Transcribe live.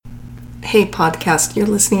Hey podcast, you're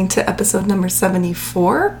listening to episode number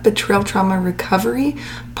 74, Betrayal Trauma Recovery,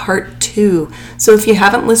 Part 2. So if you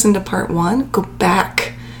haven't listened to Part 1, go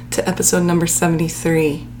back to episode number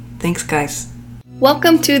 73. Thanks, guys.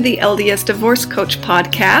 Welcome to the LDS Divorce Coach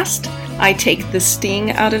podcast. I take the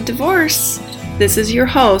sting out of divorce. This is your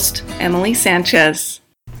host, Emily Sanchez.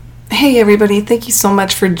 Hey everybody, thank you so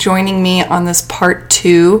much for joining me on this Part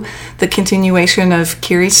 2, the continuation of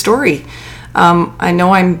Kiri's story. I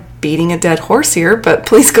know I'm beating a dead horse here, but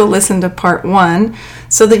please go listen to Part 1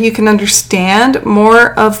 so that you can understand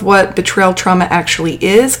more of what betrayal trauma actually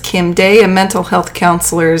is. Kim Day, a mental health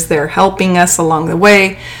counselor, is there helping us along the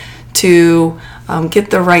way to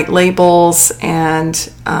get the right labels and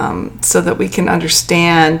so that we can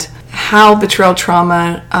understand how betrayal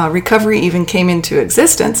trauma recovery even came into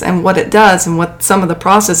existence and what it does and what some of the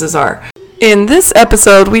processes are. In this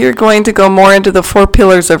episode, we are going to go more into the 4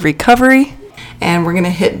 pillars of recovery. And we're going to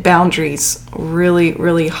hit boundaries really,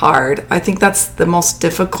 really hard. I think that's the most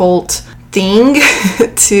difficult thing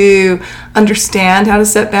to understand, how to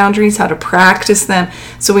set boundaries, how to practice them.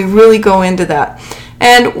 So we really go into that.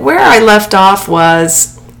 And where I left off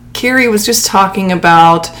was, Kiri was just talking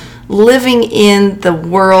about living in the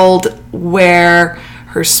world where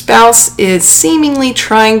her spouse is seemingly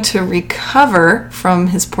trying to recover from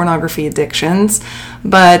his pornography addictions,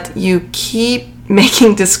 but you keep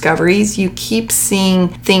making discoveries, you keep seeing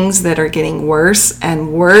things that are getting worse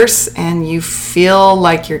and worse, and you feel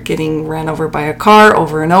like you're getting ran over by a car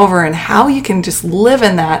over and over, and how you can just live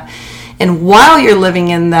in that. And while you're living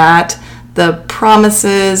in that, the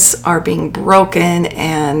promises are being broken,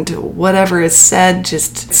 and whatever is said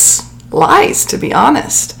just lies, to be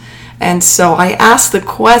honest. And so I asked the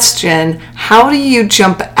question, how do you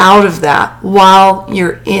jump out of that while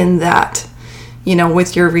you're in that? You know,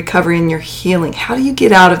 with your recovery and your healing. How do you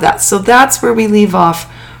get out of that? So that's where we leave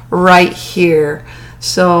off right here.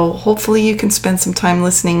 So hopefully you can spend some time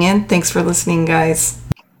listening in. Thanks for listening, guys.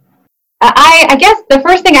 I guess the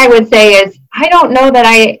first thing I would say is I don't know that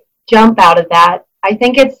I jump out of that. I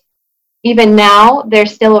think it's even now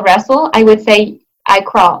there's still a wrestle. I would say I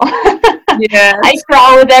crawl. Yes. I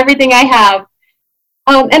crawl with everything I have.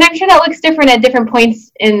 And I'm sure that looks different at different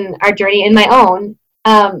points in our journey, in my own.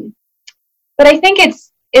 But I think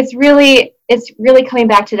it's really coming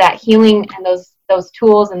back to that healing and those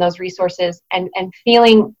tools and those resources and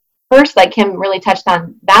feeling first, like Kim really touched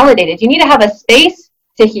on, validated. You need to have a space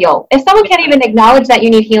to heal. If someone can't even acknowledge that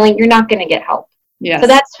you need healing, you're not going to get help. Yes. So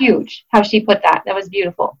that's huge, how she put that. That was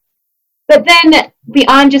beautiful. But then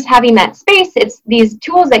beyond just having that space, it's these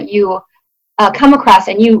tools that you come across,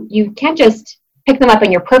 and you can't just pick them up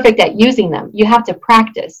and you're perfect at using them. You have to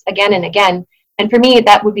practice again and again. And for me,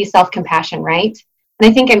 that would be self-compassion, right? And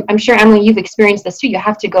I think, I'm sure, Emily, you've experienced this too. You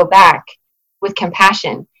have to go back with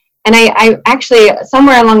compassion. And I actually,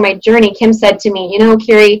 somewhere along my journey, Kim said to me, you know,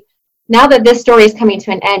 Kiri, now that this story is coming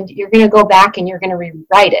to an end, you're going to go back and you're going to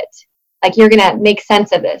rewrite it. Like, you're going to make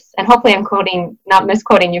sense of this. And hopefully I'm not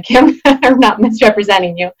misquoting you, Kim, or not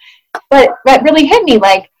misrepresenting you. But that really hit me,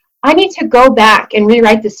 like, I need to go back and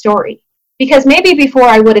rewrite the story. Because maybe before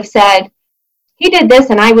I would have said, he did this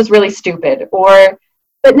and I was really stupid,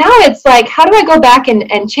 but now it's like, how do I go back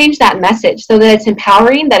and change that message so that it's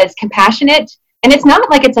empowering, that it's compassionate, and it's not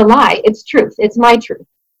like it's a lie, it's truth, it's my truth.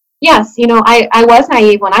 Yes, you know, I was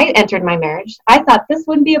naive when I entered my marriage. I thought this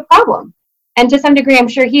wouldn't be a problem. And to some degree, I'm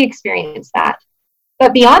sure he experienced that.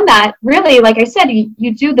 But beyond that, really, like I said,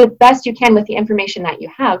 you do the best you can with the information that you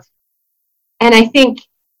have. And I think,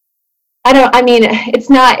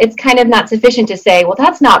 it's kind of not sufficient to say, well,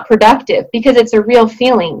 that's not productive, because it's a real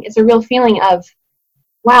feeling. It's a real feeling of,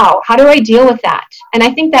 wow, how do I deal with that? And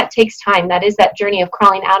I think that takes time. That is that journey of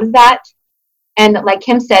crawling out of that. And like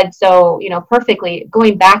Kim said, so, you know, perfectly,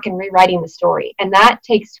 going back and rewriting the story. And that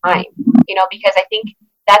takes time, you know, because I think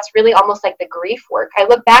that's really almost like the grief work. I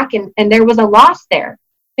look back and there was a loss there.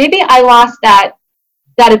 Maybe I lost that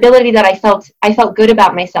ability that I felt good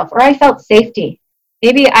about myself, or I felt safety.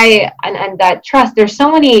 Maybe and that trust. There's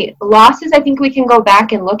so many losses I think we can go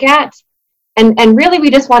back and look at. And really we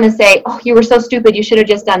just want to say, oh, you were so stupid, you should have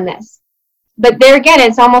just done this. But there again,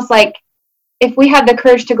 it's almost like if we have the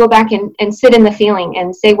courage to go back and sit in the feeling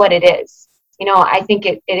and say what it is, you know, I think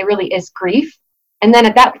it really is grief. And then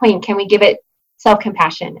at that point, can we give it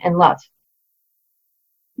self-compassion and love?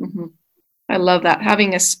 Mm-hmm. I love that.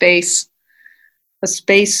 Having a space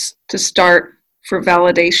to start for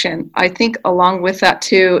validation. I think along with that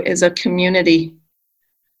too is a community,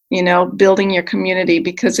 you know, building your community,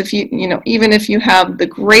 because if even if you have the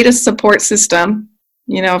greatest support system,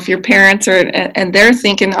 you know, if your parents are, and they're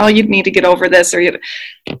thinking, oh, you need to get over this, or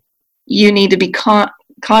you need to be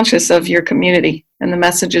conscious of your community and the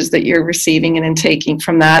messages that you're receiving and taking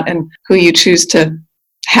from that, and who you choose to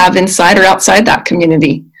have inside or outside that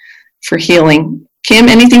community for healing. Kim,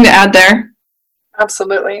 anything to add there?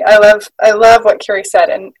 Absolutely. I love what Carrie said,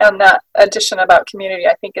 and that addition about community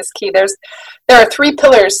I think is key. There are 3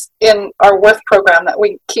 pillars in our Worth program that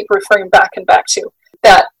we keep referring back and back to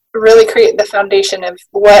that really create the foundation of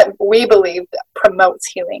what we believe promotes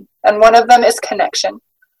healing. And one of them is connection.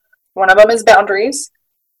 One of them is boundaries.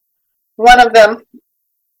 One of them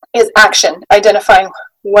is action, identifying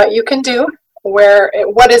what you can do,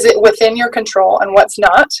 what is it within your control and what's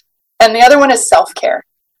not. And the other one is self-care.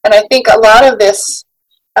 And I think a lot of this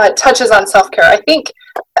touches on self-care. I think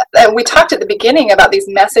we talked at the beginning about these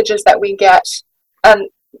messages that we get, and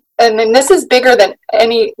then this is bigger than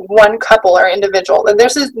any one couple or individual.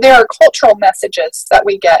 There are cultural messages that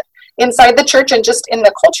we get inside the church and just in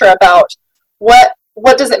the culture about what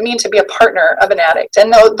does it mean to be a partner of an addict,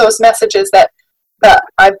 and those messages that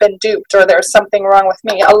I've been duped or there's something wrong with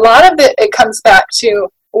me. A lot of it comes back to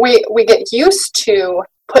we get used to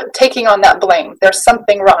taking on that blame. There's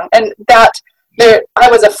something wrong, and that I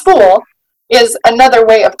was a fool is another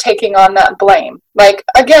way of taking on that blame. Like,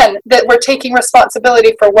 again, that we're taking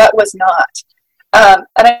responsibility for what was not. And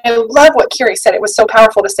I love what Carrie said. It was so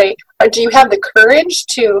powerful to say, do you have the courage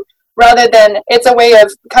to, rather than, it's a way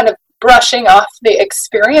of kind of brushing off the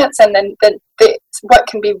experience and then what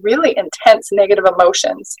can be really intense negative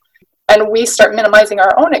emotions, and we start minimizing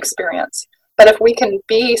our own experience. But if we can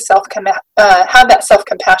be have that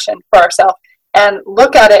self-compassion for ourselves and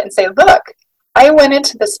look at it and say, look, I went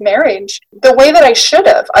into this marriage the way that I should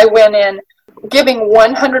have. I went in giving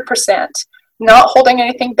 100%, not holding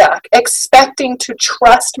anything back, expecting to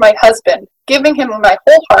trust my husband, giving him my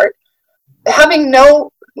whole heart, having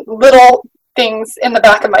no little things in the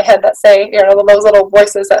back of my head that say, those little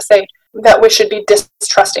voices that say that we should be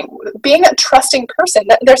distrusting. Being a trusting person,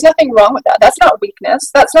 there's nothing wrong with that. That's not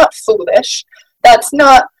weakness. That's not foolish. That's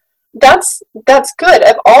good.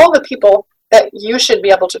 Of all the people that you should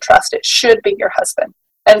be able to trust, it should be your husband.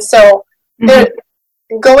 And so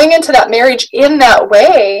going into that marriage in that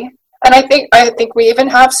way, and I think we even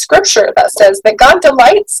have scripture that says that God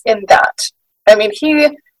delights in that. I mean, he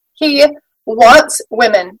wants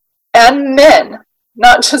women and men,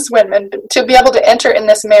 not just women, but to be able to enter in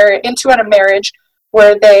this into a marriage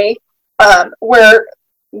where they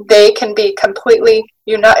can be completely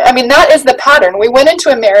united. I mean, that is the pattern. We went into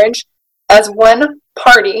a marriage as one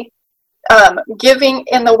party, giving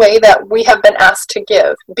in the way that we have been asked to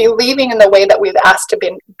give, believing in the way that we've asked to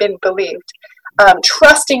been believed,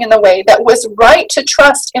 trusting in the way that was right to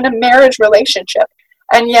trust in a marriage relationship.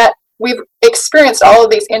 And yet we've experienced all of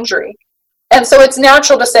these injury. And so it's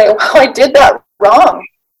natural to say, well, I did that wrong.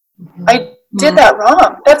 I did that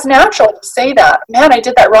wrong. That's natural to say that. Man, I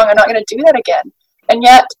did that wrong. I'm not going to do that again. And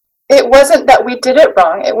yet it wasn't that we did it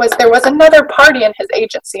wrong. There was another party and his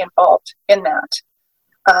agency involved in that.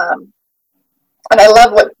 And I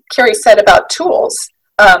love what Carrie said about tools.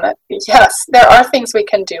 Yes, there are things we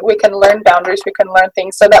can do. We can learn boundaries. We can learn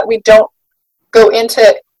things so that we don't go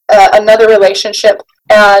into another relationship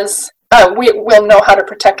as we will know how to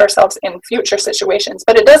protect ourselves in future situations.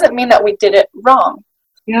 But it doesn't mean that we did it wrong.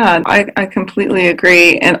 Yeah, I completely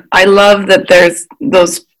agree. And I love that there's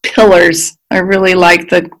those pillars. I really like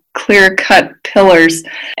the clear-cut pillars.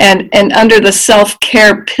 And under the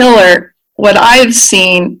self-care pillar, what I've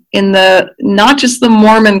seen in not just the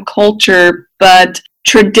Mormon culture, but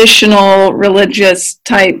traditional religious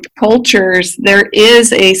type cultures, there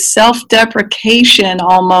is a self-deprecation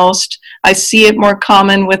almost. I see it more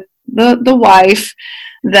common with the wife,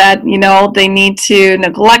 that they need to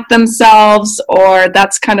neglect themselves, or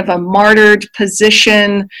that's kind of a martyred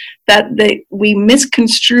position, that we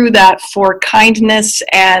misconstrue that for kindness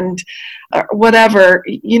and whatever.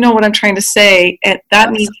 You know what I'm trying to say? And that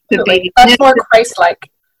Absolutely. Needs to be, that's more Christ-like.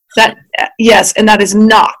 That yes, and that is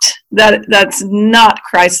that's not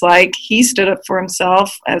Christ-like. He stood up for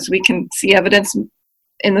himself, as we can see evidence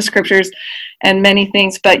in the scriptures and many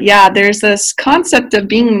things. But yeah, there's this concept of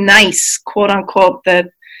being nice, quote unquote,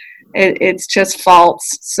 that it's just false.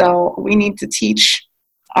 So we need to teach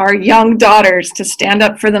our young daughters to stand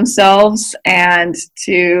up for themselves and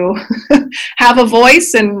to have a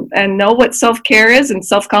voice and know what self-care is and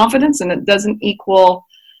self-confidence, and it doesn't equal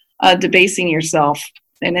debasing yourself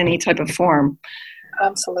in any type of form.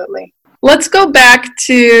 Absolutely. Let's go back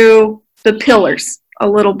to the pillars a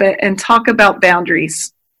little bit and talk about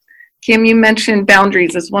boundaries. Kim, you mentioned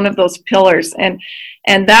boundaries as one of those pillars, and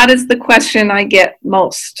that is the question I get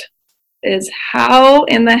most, is how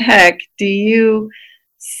in the heck do you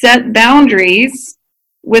set boundaries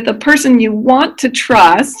with a person you want to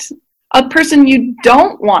trust, a person you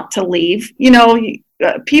don't want to leave. You know,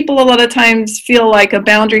 people a lot of times feel like a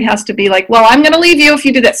boundary has to be like, well, I'm going to leave you if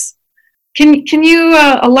you do this. Can you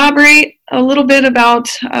elaborate a little bit about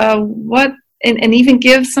what, and even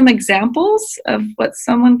give some examples of what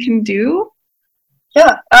someone can do?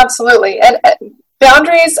 Yeah, absolutely. And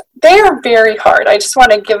boundaries, they are very hard. I just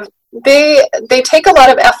want to give, they take a lot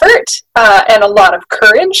of effort and a lot of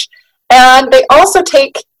courage. And they also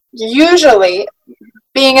take, usually,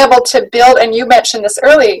 being able to build, and you mentioned this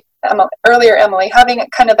earlier, Emily, having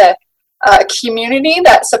kind of a community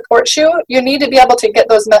that supports you. You need to be able to get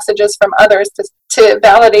those messages from others to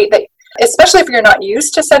validate that, especially if you're not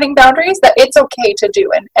used to setting boundaries, that it's okay to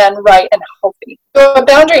do and right and healthy. So a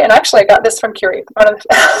boundary, and actually I got this from Curie,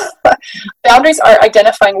 boundaries are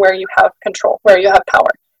identifying where you have control, where you have power.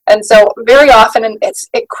 And so very often, and it's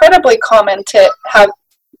incredibly common to have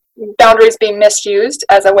boundaries being misused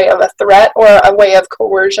as a way of a threat or a way of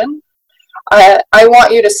coercion. I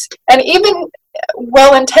want you to, and even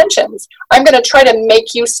well-intentions, I'm going to try to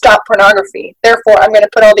make you stop pornography. Therefore, I'm going to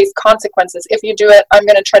put all these consequences. If you do it, I'm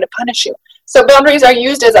going to try to punish you. So boundaries are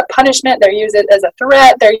used as a punishment. They're used as a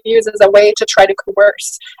threat. They're used as a way to try to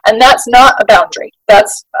coerce. And that's not a boundary.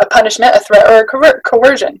 That's a punishment, a threat, or a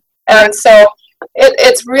coercion. And so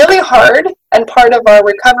it's really hard. And part of our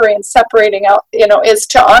recovery and separating out, is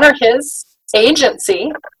to honor his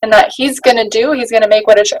agency, and that he's going to make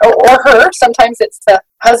what it or her. Sometimes it's the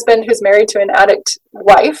husband who's married to an addict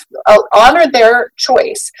wife. I'll honor their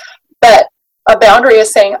choice, but a boundary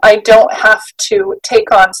is saying, I don't have to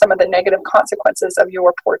take on some of the negative consequences of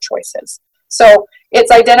your poor choices. So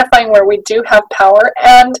it's identifying where we do have power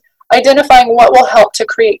and identifying what will help to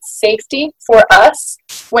create safety for us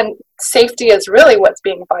when safety is really what's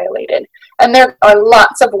being violated. And there are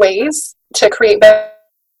lots of ways to create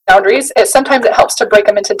boundaries. Sometimes it helps to break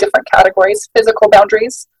them into different categories: physical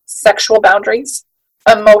boundaries, sexual boundaries,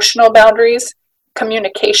 emotional boundaries,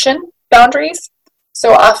 communication boundaries.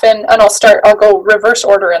 So often, and I'll go reverse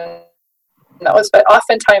order in those, but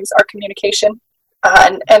oftentimes our communication,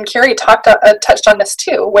 and Curie touched on this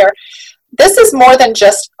too, where this is more than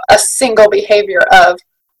just a single behavior of,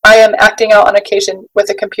 I am acting out on occasion with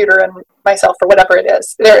a computer and myself or whatever it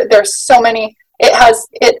is. There's so many.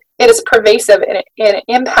 It is pervasive, and it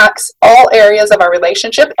impacts all areas of our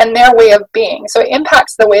relationship and their way of being. So it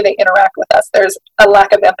impacts the way they interact with us. There's a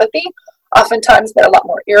lack of empathy. Oftentimes they're a lot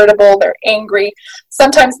more irritable, they're angry.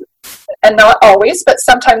 Sometimes, and not always, but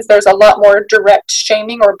sometimes there's a lot more direct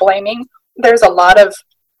shaming or blaming. There's a lot of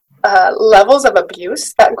levels of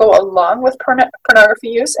abuse that go along with pornography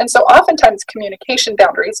use. And so oftentimes communication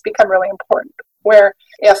boundaries become really important, where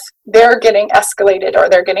if they're getting escalated or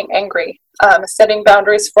they're getting angry, setting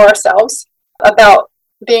boundaries for ourselves about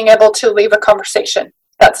being able to leave a conversation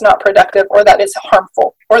that's not productive or that is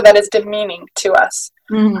harmful or that is demeaning to us.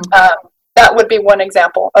 Mm-hmm. That would be one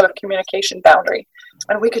example of a communication boundary.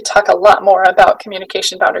 And we could talk a lot more about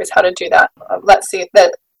communication boundaries, how to do that. Let's see,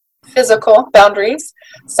 the physical boundaries.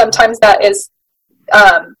 Sometimes that is,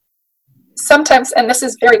 and this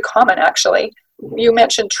is very common actually, you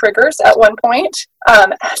mentioned triggers at one point.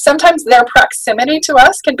 Sometimes their proximity to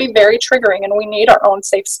us can be very triggering, and we need our own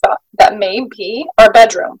safe spot. That may be our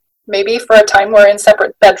bedroom. Maybe for a time we're in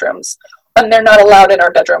separate bedrooms and they're not allowed in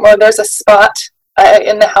our bedroom, or there's a spot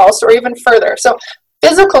in the house, or even further. So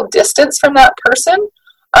physical distance from that person,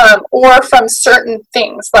 or from certain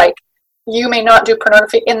things, like you may not do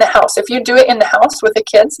pornography in the house. If you do it in the house with the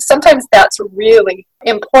kids, sometimes that's really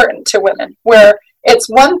important to women, where it's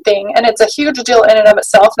one thing and it's a huge deal in and of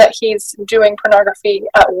itself that he's doing pornography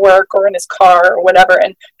at work or in his car or whatever,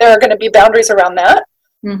 and there are going to be boundaries around that.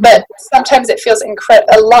 Mm-hmm. But sometimes it feels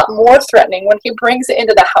a lot more threatening when he brings it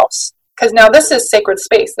into the house, because now this is sacred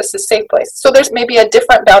space, this is safe place. So there's maybe a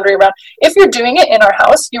different boundary around, if you're doing it in our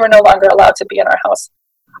house, you are no longer allowed to be in our house.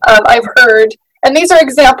 I've heard, and these are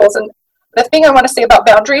examples, and the thing I want to say about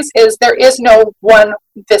boundaries is there is no one,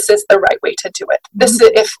 this is the right way to do it.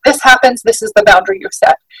 If this happens, this is the boundary you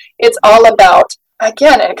set. It's all about,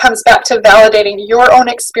 again, and it comes back to validating your own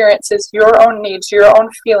experiences, your own needs, your own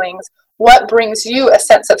feelings, what brings you a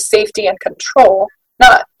sense of safety and control,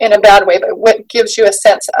 not in a bad way, but what gives you a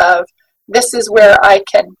sense of, this is what I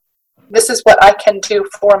can do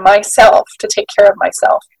for myself to take care of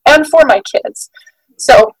myself and for my kids.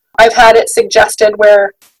 So I've had it suggested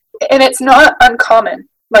where, and it's not uncommon,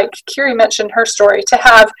 like Curie mentioned her story, to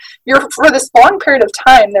have for this long period of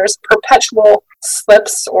time, there's perpetual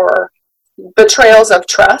slips or betrayals of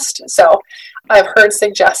trust. So I've heard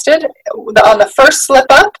suggested on the first slip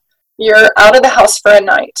up, you're out of the house for a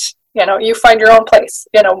night. You find your own place,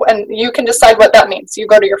 and you can decide what that means. You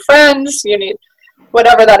go to your friends, you need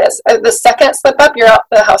whatever that is. The second slip up, you're out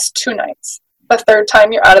of the house 2 nights. The third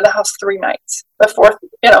time, you're out of the house 3 nights. The fourth,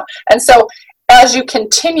 and so as you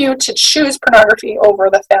continue to choose pornography over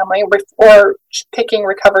the family or picking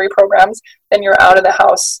recovery programs, then you're out of the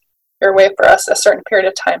house, you're away for us a certain period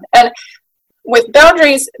of time. And with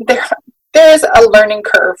boundaries, there is a learning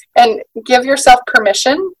curve, and give yourself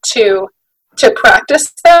permission to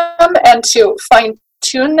practice them and to fine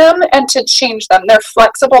tune them and to change them. They're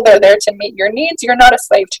flexible. They're there to meet your needs. You're not a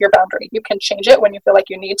slave to your boundary. You can change it when you feel like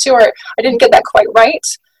you need to, or I didn't get that quite right.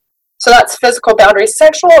 So that's physical boundaries.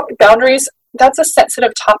 Sexual boundaries, that's a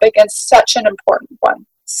sensitive topic and such an important one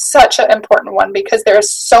because there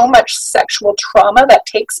is so much sexual trauma that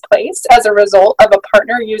takes place as a result of a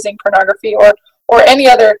partner using pornography or any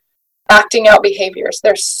other acting out behaviors.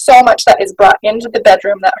 There's so much that is brought into the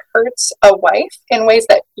bedroom that hurts a wife in ways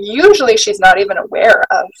that usually she's not even aware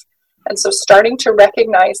of. And so starting to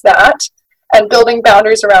recognize that and building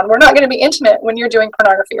boundaries around, we're not going to be intimate when you're doing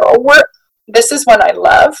pornography, this is one I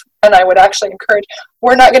love, and I would actually encourage,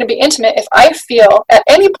 we're not going to be intimate if at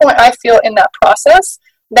any point I feel in that process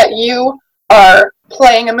that you are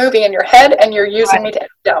playing a movie in your head and you're using me to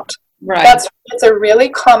act out. Right. It's a really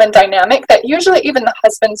common dynamic that usually even the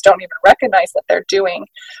husbands don't even recognize that they're doing.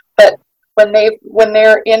 But when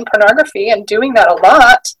they're in pornography and doing that a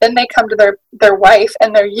lot, then they come to their wife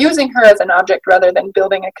and they're using her as an object rather than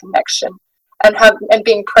building a connection and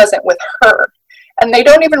being present with her. And they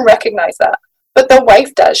don't even recognize that. But the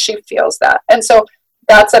wife does. She feels that. And so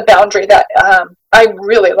that's a boundary that I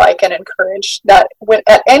really like and encourage, that when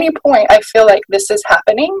at any point I feel like this is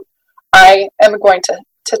happening, I am going to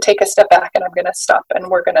take a step back and I'm going to stop and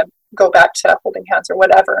we're going to go back to holding hands or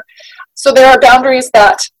whatever. So there are boundaries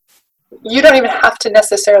that you don't even have to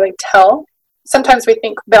necessarily tell. Sometimes we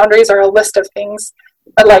think boundaries are a list of things,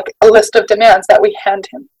 like a list of demands that we hand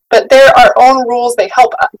him. But there are own rules. They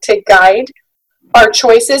help to guide our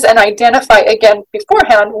choices and identify, again,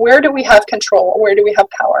 beforehand, where do we have control? Where do we have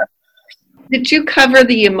power? Did you cover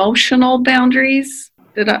the emotional boundaries?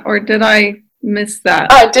 Did I miss that?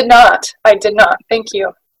 I did not. Thank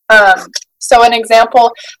you. So an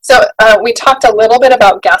example, we talked a little bit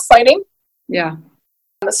about gaslighting. Yeah.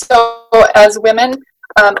 So as women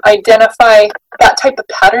identify that type of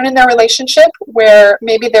pattern in their relationship where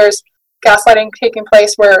maybe there's gaslighting taking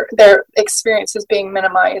place, where their experience is being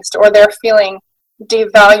minimized or they're feeling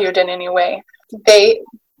devalued in any way, they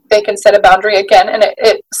can set a boundary again, and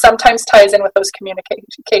it sometimes ties in with those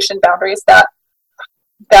communication boundaries that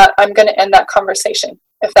I'm going to end that conversation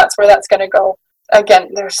if that's where that's going to go. Again,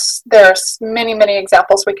 there's many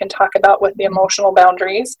examples we can talk about with the emotional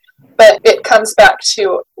boundaries, but it comes back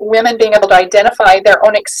to women being able to identify their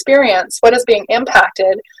own experience, what is being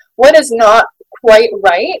impacted, what is not quite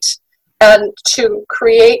right, and to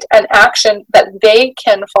create an action that they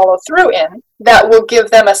can follow through in that will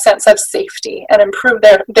give them a sense of safety and improve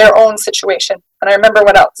their own situation. And I remember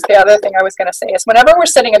what else, the other thing I was going to say is whenever we're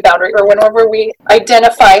setting a boundary or whenever we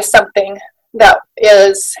identify something that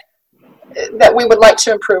we would like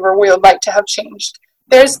to improve or we would like to have changed,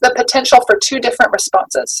 there's the potential for 2 different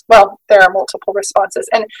responses. Well, there are multiple responses.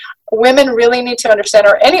 And women really need to understand,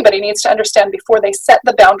 or anybody needs to understand before they set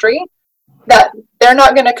the boundary, that they're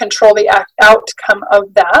not going to control the outcome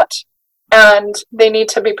of that, and they need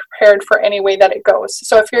to be prepared for any way that it goes.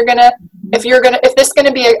 So if this is going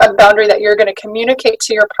to be a boundary that you're going to communicate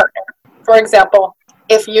to your partner, for example,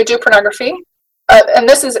 if you do pornography, and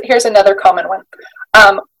here's another common one,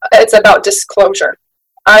 it's about disclosure.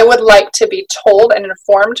 I would like to be told and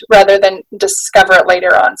informed rather than discover it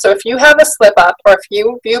later on. So if you have a slip up or if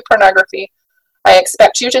you view pornography, I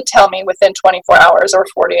expect you to tell me within 24 hours or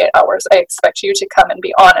 48 hours. I expect you to come and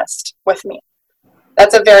be honest with me.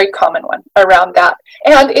 That's a very common one around that.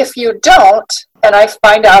 And if you don't, and I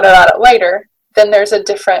find out about it later, then there's a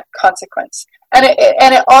different consequence. And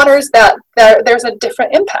it honors that there's a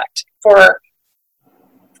different impact for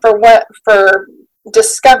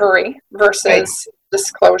discovery versus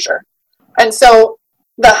disclosure. And so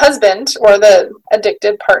the husband or the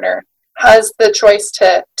addicted partner has the choice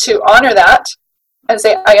to honor that and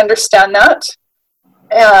say, I understand that,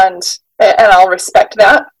 and I'll respect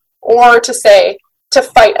that, or to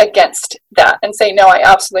fight against that and say, no, I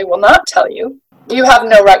absolutely will not tell you. You have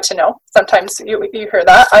no right to know. Sometimes you hear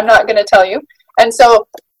that. I'm not going to tell you. And so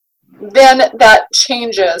then that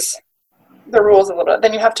changes the rules a little bit.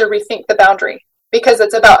 Then you have to rethink the boundary, because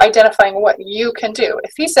it's about identifying what you can do.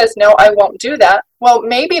 If he says, no, I won't do that, well,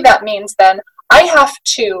 maybe that means then I have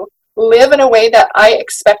to live in a way that I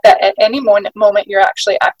expect that at any moment you're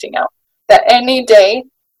actually acting out. That any day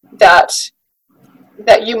that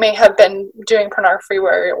you may have been doing pornography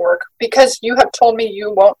where you're at work, because you have told me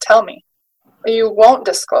you won't tell me, you won't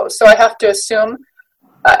disclose. So I have to assume,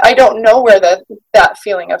 I don't know where that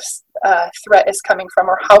feeling of threat is coming from,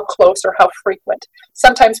 or how close or how frequent.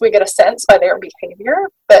 Sometimes we get a sense by their behavior,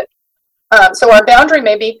 but so our boundary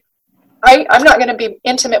may be, I'm not going to be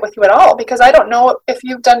intimate with you at all because I don't know if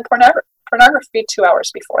you've done pornography 2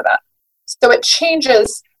 hours before that. So it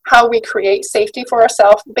changes how we create safety for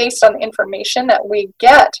ourselves based on the information that we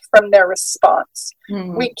get from their response.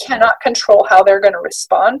 Mm-hmm. We cannot control how they're going to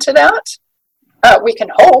respond to that. We can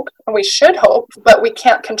hope, and we should hope, but we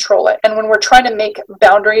can't control it. And when we're trying to make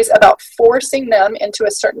boundaries about forcing them into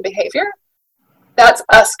a certain behavior, that's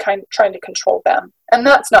us kind of trying to control them. And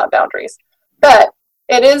that's not boundaries. But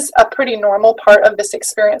it is a pretty normal part of this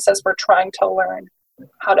experience as we're trying to learn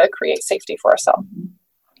how to create safety for ourselves.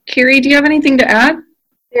 Carrie, do you have anything to add?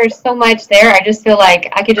 There's so much there. I just feel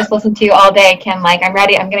like I could just listen to you all day, Kim. Like, I'm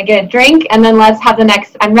ready. I'm going to get a drink, and then let's have the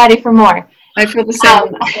next. I'm ready for more. I feel the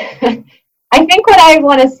same. I think what I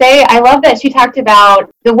want to say, I love that she talked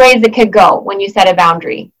about the ways it could go when you set a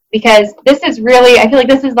boundary, because this is really, I feel like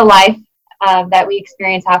this is the life that we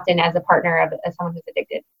experience often as a partner of someone who's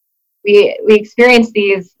addicted. We experience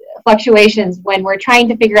these fluctuations when we're trying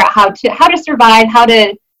to figure out how to survive, how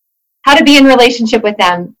to be in relationship with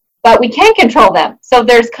them, but we can't control them. So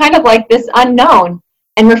there's kind of like this unknown,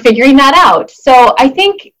 and we're figuring that out. So I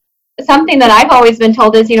think something that I've always been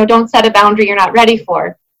told is, don't set a boundary you're not ready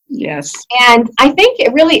for. Yes. And I think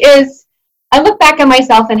it really is, I look back at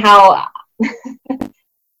myself and how,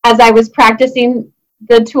 as I was practicing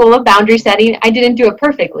the tool of boundary setting, I didn't do it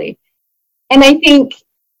perfectly. And I think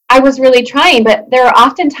I was really trying, but there are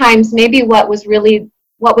often times maybe what was really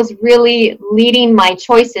leading my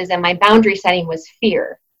choices and my boundary setting was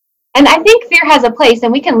fear. And I think fear has a place,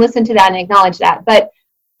 and we can listen to that and acknowledge that. But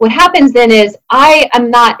what happens then is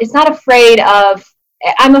I'm afraid of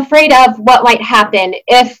what might happen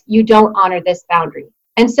if you don't honor this boundary.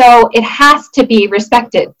 And so it has to be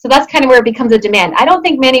respected. So that's kind of where it becomes a demand. I don't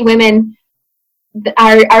think many women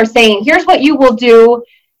are saying, here's what you will do,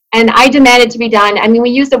 and I demand it to be done. I mean,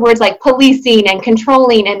 we use the words like policing and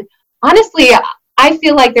controlling. And honestly, I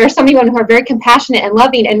feel like there are some women who are very compassionate and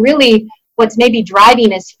loving, and really what's maybe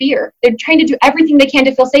driving is fear. They're trying to do everything they can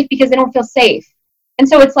to feel safe because they don't feel safe. And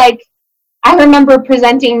so it's like, I remember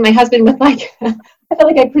presenting my husband with I felt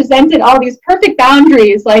like I presented all these perfect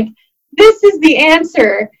boundaries, like, this is the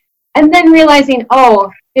answer. And then realizing,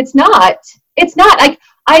 it's not. Like,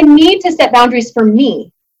 I need to set boundaries for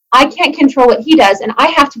me. I can't control what he does. And I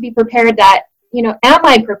have to be prepared that, am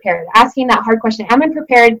I prepared? Asking that hard question, am I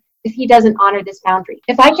prepared if he doesn't honor this boundary?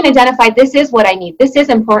 If I can identify, this is what I need, this is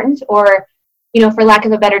important, or, for lack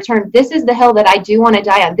of a better term, this is the hill that I do want to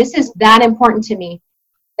die on. This is that important to me.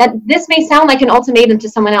 That this may sound like an ultimatum to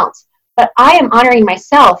someone else, but I am honoring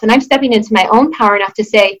myself, and I'm stepping into my own power enough to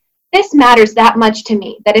say, this matters that much to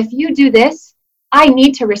me, that if you do this, I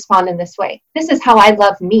need to respond in this way. This is how I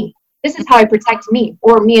love me. This is how I protect me,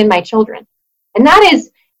 or me and my children. And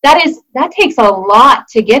that takes a lot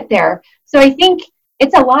to get there. So I think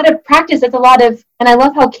it's a lot of practice. It's a lot of, and I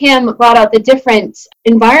love how Kim brought out the different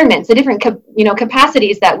environments, the different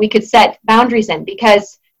capacities that we could set boundaries in,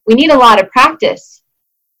 because we need a lot of practice,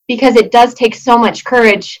 because it does take so much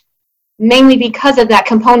courage, mainly because of that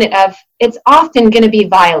component of, it's often going to be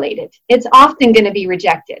violated. It's often going to be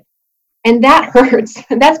rejected. And that hurts.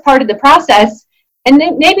 That's part of the process. And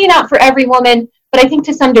maybe not for every woman, but I think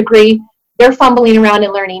to some degree, they're fumbling around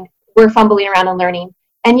and learning. We're fumbling around and learning.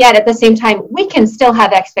 And yet at the same time, we can still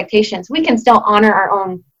have expectations. We can still honor our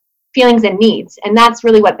own feelings and needs. And that's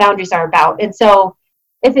really what boundaries are about. And so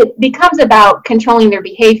if it becomes about controlling their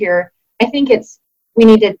behavior, I think we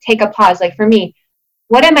need to take a pause. Like for me,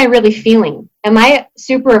 what am I really feeling? Am I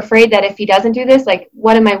super afraid that if he doesn't do this, like,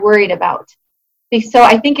 what am I worried about? So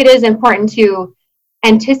I think it is important to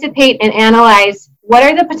anticipate and analyze what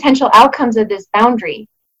are the potential outcomes of this boundary.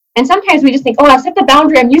 And sometimes we just think, I've set the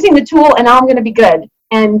boundary, I'm using the tool, and now I'm going to be good.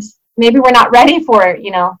 And maybe we're not ready for,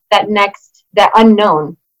 that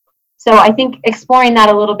unknown. So I think exploring that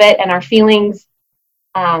a little bit and our feelings,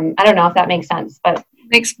 I don't know if that makes sense, but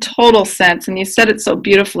makes total sense. And you said it so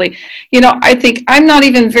beautifully. I think I'm not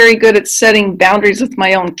even very good at setting boundaries with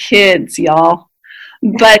my own kids, y'all,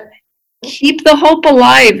 but keep the hope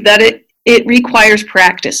alive that it requires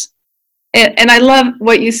practice. And I love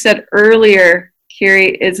what you said earlier,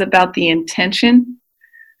 Carrie, is about the intention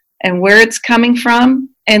and where it's coming from.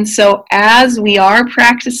 And so as we are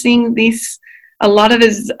practicing a lot of it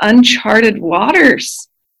is uncharted waters.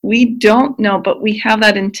 We don't know, but we have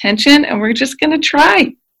that intention, and we're just going to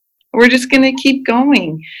try. We're just going to keep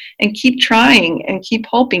going and keep trying and keep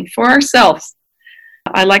hoping for ourselves.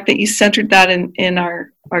 I like that you centered that in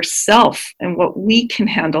our self and what we can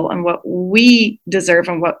handle and what we deserve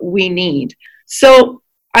and what we need. So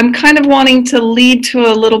I'm kind of wanting to lead to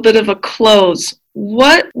a little bit of a close.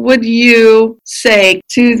 What would you say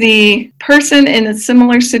to the person in a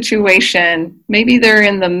similar situation? Maybe they're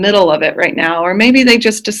in the middle of it right now, or maybe they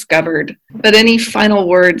just discovered. But any final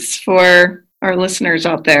words for our listeners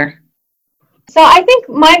out there? So I think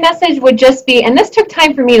my message would just be, and this took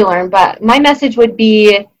time for me to learn, but my message would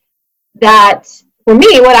be that for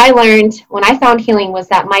me, what I learned when I found healing was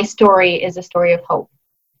that my story is a story of hope.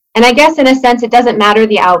 And I guess in a sense, it doesn't matter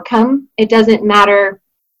the outcome. It doesn't matter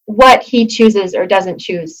what he chooses or doesn't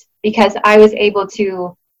choose, because I was able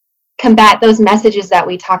to combat those messages that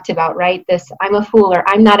we talked about, right? This, I'm a fool, or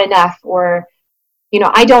I'm not enough, or,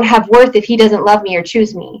 I don't have worth if he doesn't love me or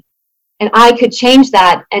choose me. And I could change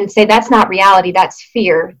that and say, that's not reality, that's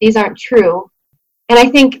fear. These aren't true. And I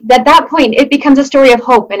think that point, it becomes a story of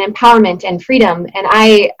hope and empowerment and freedom. And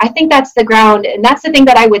I think that's the ground. And that's the thing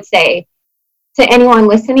that I would say to anyone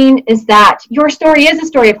listening, is that your story is a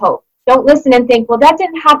story of hope. Don't listen and think, well, that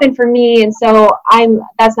didn't happen for me, and so I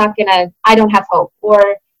don't have hope. Or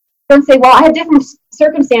don't say, well, I have different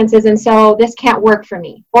circumstances, and so this can't work for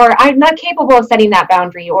me. Or I'm not capable of setting that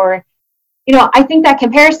boundary. Or, I think that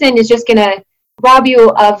comparison is just going to rob you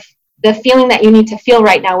of the feeling that you need to feel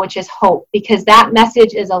right now, which is hope, because that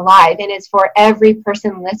message is alive and it's for every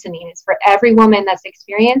person listening. It's for every woman that's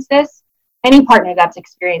experienced this, any partner that's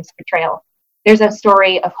experienced betrayal. There's a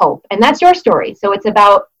story of hope, and that's your story. So it's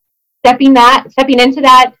about stepping into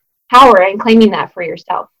that power and claiming that for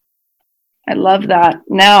yourself. I love that.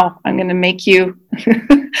 Now I'm going to make you,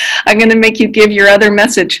 give your other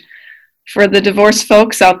message for the divorced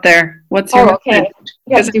folks out there. What's your message?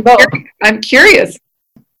 Yes, do both. I'm curious.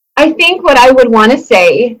 I think what I would want to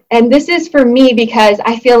say, and this is for me because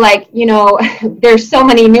I feel like, there's so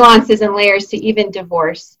many nuances and layers to even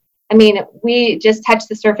divorce. I mean, we just touched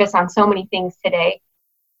the surface on so many things today,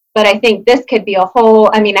 but I think this could be a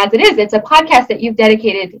whole, as it is, it's a podcast that you've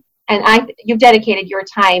dedicated, and you've dedicated your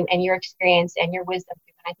time and your experience and your wisdom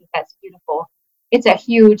to, and I think that's beautiful. It's a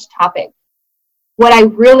huge topic. What I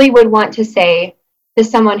really would want to say to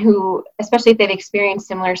someone who, especially if they've experienced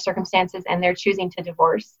similar circumstances and they're choosing to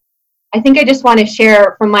divorce, I think I just want to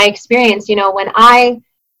share from my experience, when I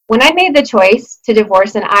made the choice to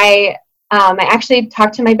divorce, and I actually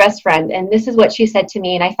talked to my best friend, and this is what she said to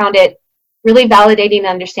me, and I found it really validating and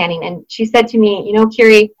understanding. And she said to me,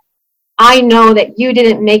 Kiri, I know that you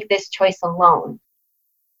didn't make this choice alone.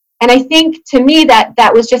 And I think to me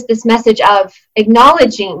that was just this message of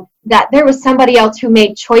acknowledging that there was somebody else who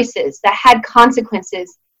made choices that had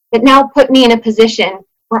consequences that now put me in a position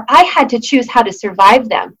where I had to choose how to survive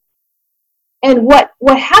them. And what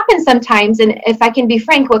happens sometimes, and if I can be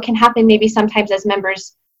frank, what can happen maybe sometimes as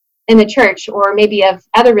members in the church or maybe of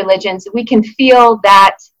other religions, we can feel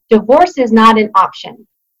that divorce is not an option.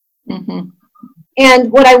 Mm-hmm.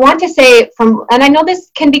 And what I want to say and I know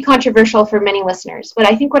this can be controversial for many listeners, but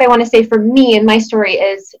I think what I want to say for me and my story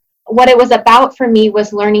is what it was about for me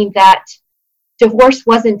was learning that divorce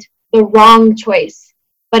wasn't the wrong choice,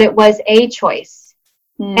 but it was a choice.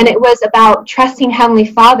 Mm. And it was about trusting Heavenly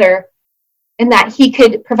Father and that He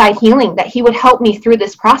could provide healing, that He would help me through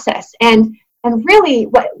this process. And really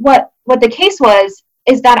what the case was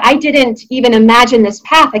is that I didn't even imagine this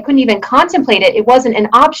path. I couldn't even contemplate it. It wasn't an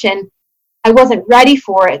option. I wasn't ready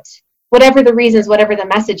for it, whatever the reasons, whatever the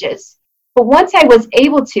messages. But once I was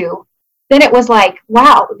able to, then it was like,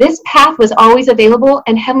 wow, this path was always available,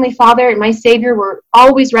 and Heavenly Father and my Savior were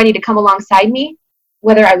always ready to come alongside me,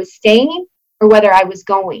 whether I was staying or whether I was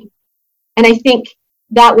going. And I think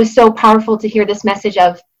that was so powerful to hear this message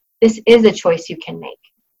of, this is a choice you can make.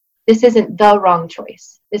 This isn't the wrong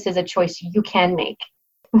choice. This is a choice you can make.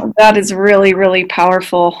 That is really, really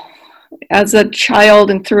powerful. As a child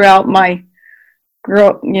and throughout my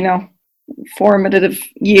formative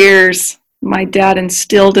years, my dad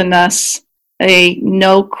instilled in us a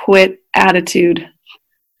no-quit attitude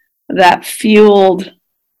that fueled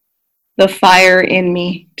the fire in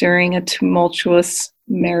me during a tumultuous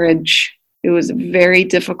marriage. It was very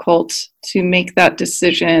difficult to make that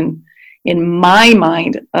decision in my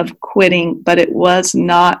mind of quitting, but it was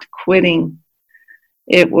not quitting.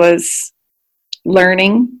 It was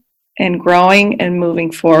learning and growing and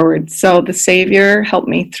moving forward. So the Savior helped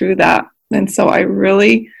me through that. And so I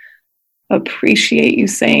really appreciate you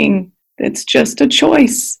saying it's just a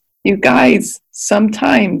choice. You guys,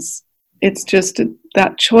 sometimes it's just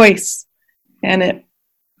that choice, and it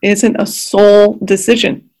isn't a sole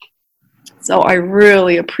decision. So I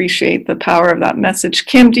really appreciate the power of that message.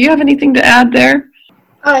 Kim, do you have anything to add there?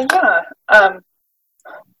 Yeah.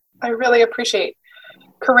 I really appreciate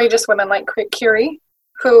courageous women like Kiri,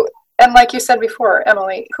 who, and like you said before,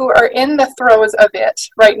 Emily, who are in the throes of it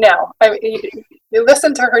right now. You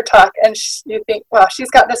listen to her talk and you think, wow,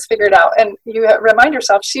 she's got this figured out. And you remind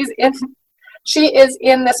yourself she is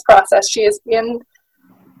in this process. She is in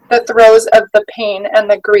the throes of the pain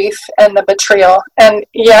and the grief and the betrayal. And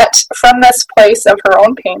yet from this place of her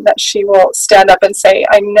own pain that she will stand up and say,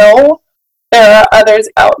 I know there are others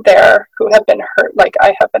out there who have been hurt like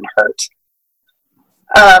I have been hurt.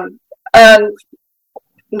 And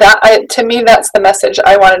that, to me, that's the message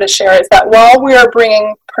I wanted to share, is that while we are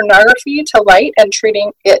bringing pornography to light and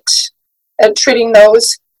treating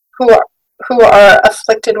those who are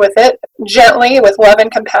afflicted with it gently, with love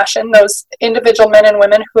and compassion, those individual men and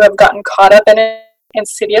women who have gotten caught up in an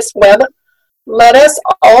insidious web, let us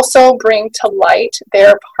also bring to light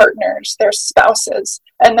their partners, their spouses,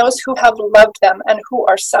 and those who have loved them and who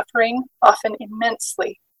are suffering, often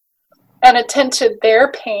immensely, and attend to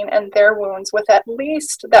their pain and their wounds with at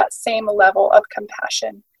least that same level of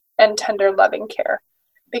compassion and tender, loving care.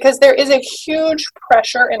 Because there is a huge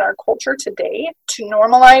pressure in our culture today to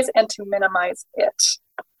normalize and to minimize it.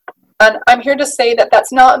 And I'm here to say that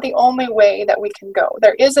that's not the only way that we can go.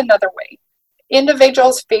 There is another way.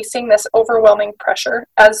 Individuals facing this overwhelming pressure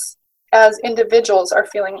as individuals are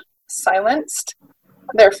feeling silenced,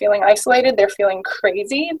 they're feeling isolated, they're feeling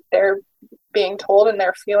crazy, they're being told and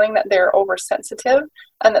they're feeling that they're oversensitive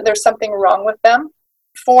and that there's something wrong with them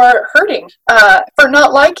for hurting, for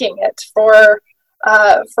not liking it, for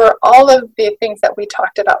all of the things that we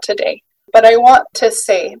talked about today. But I want to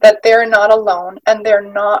say that they're not alone and they're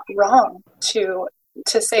not wrong to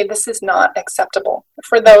say this is not acceptable.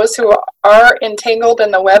 For those who are entangled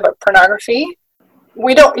in the web of pornography,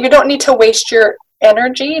 you don't need to waste your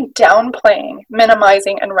energy downplaying,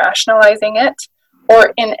 minimizing, and rationalizing it,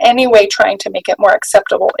 or in any way trying to make it more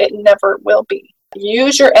acceptable. It never will be.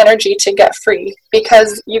 Use your energy to get free,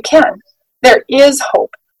 because you can. There is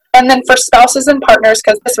hope. And then for spouses and partners,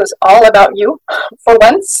 because this was all about you, for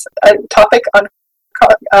once, a topic on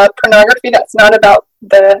pornography that's not about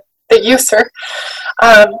the user,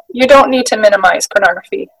 you don't need to minimize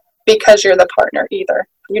pornography because you're the partner either.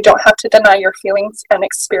 You don't have to deny your feelings and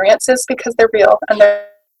experiences because they're real and they're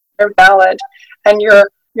valid. And your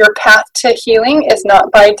path to healing is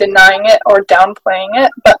not by denying it or downplaying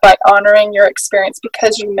it, but by honoring your experience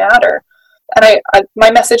because you matter. And my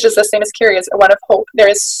message is the same as Kiri, is one of hope. There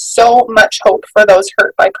is so much hope for those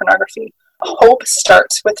hurt by pornography. Hope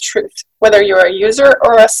starts with truth, whether you're a user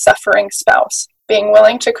or a suffering spouse. Being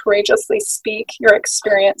willing to courageously speak your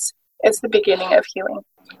experience is the beginning of healing.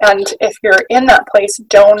 And if you're in that place,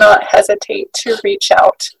 do not hesitate to reach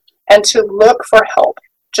out and to look for help.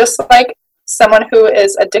 Just like someone who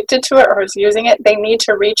is addicted to it or is using it, they need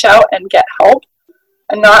to reach out and get help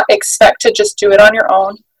and not expect to just do it on your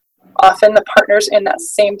own. Often the partner's in that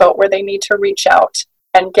same boat where they need to reach out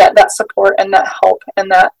and get that support and that help and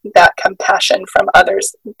that compassion from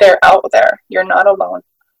others. They're out there. You're not alone.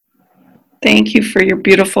 Thank you for your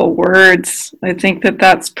beautiful words. I think that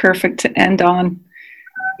that's perfect to end on.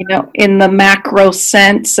 You know, in the macro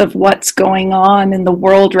sense of what's going on in the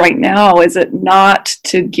world right now, is it not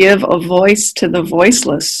to give a voice to the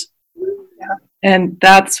voiceless? Yeah. And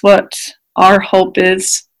that's what our hope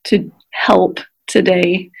is, to help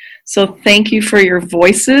today. So thank you for your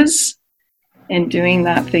voices and doing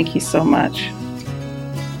that. Thank you so much.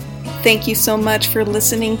 Thank you so much for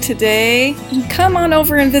listening today. Come on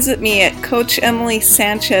over and visit me at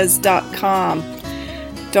CoachEmilySanchez.com.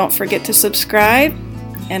 Don't forget to subscribe.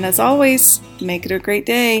 And as always, make it a great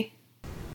day.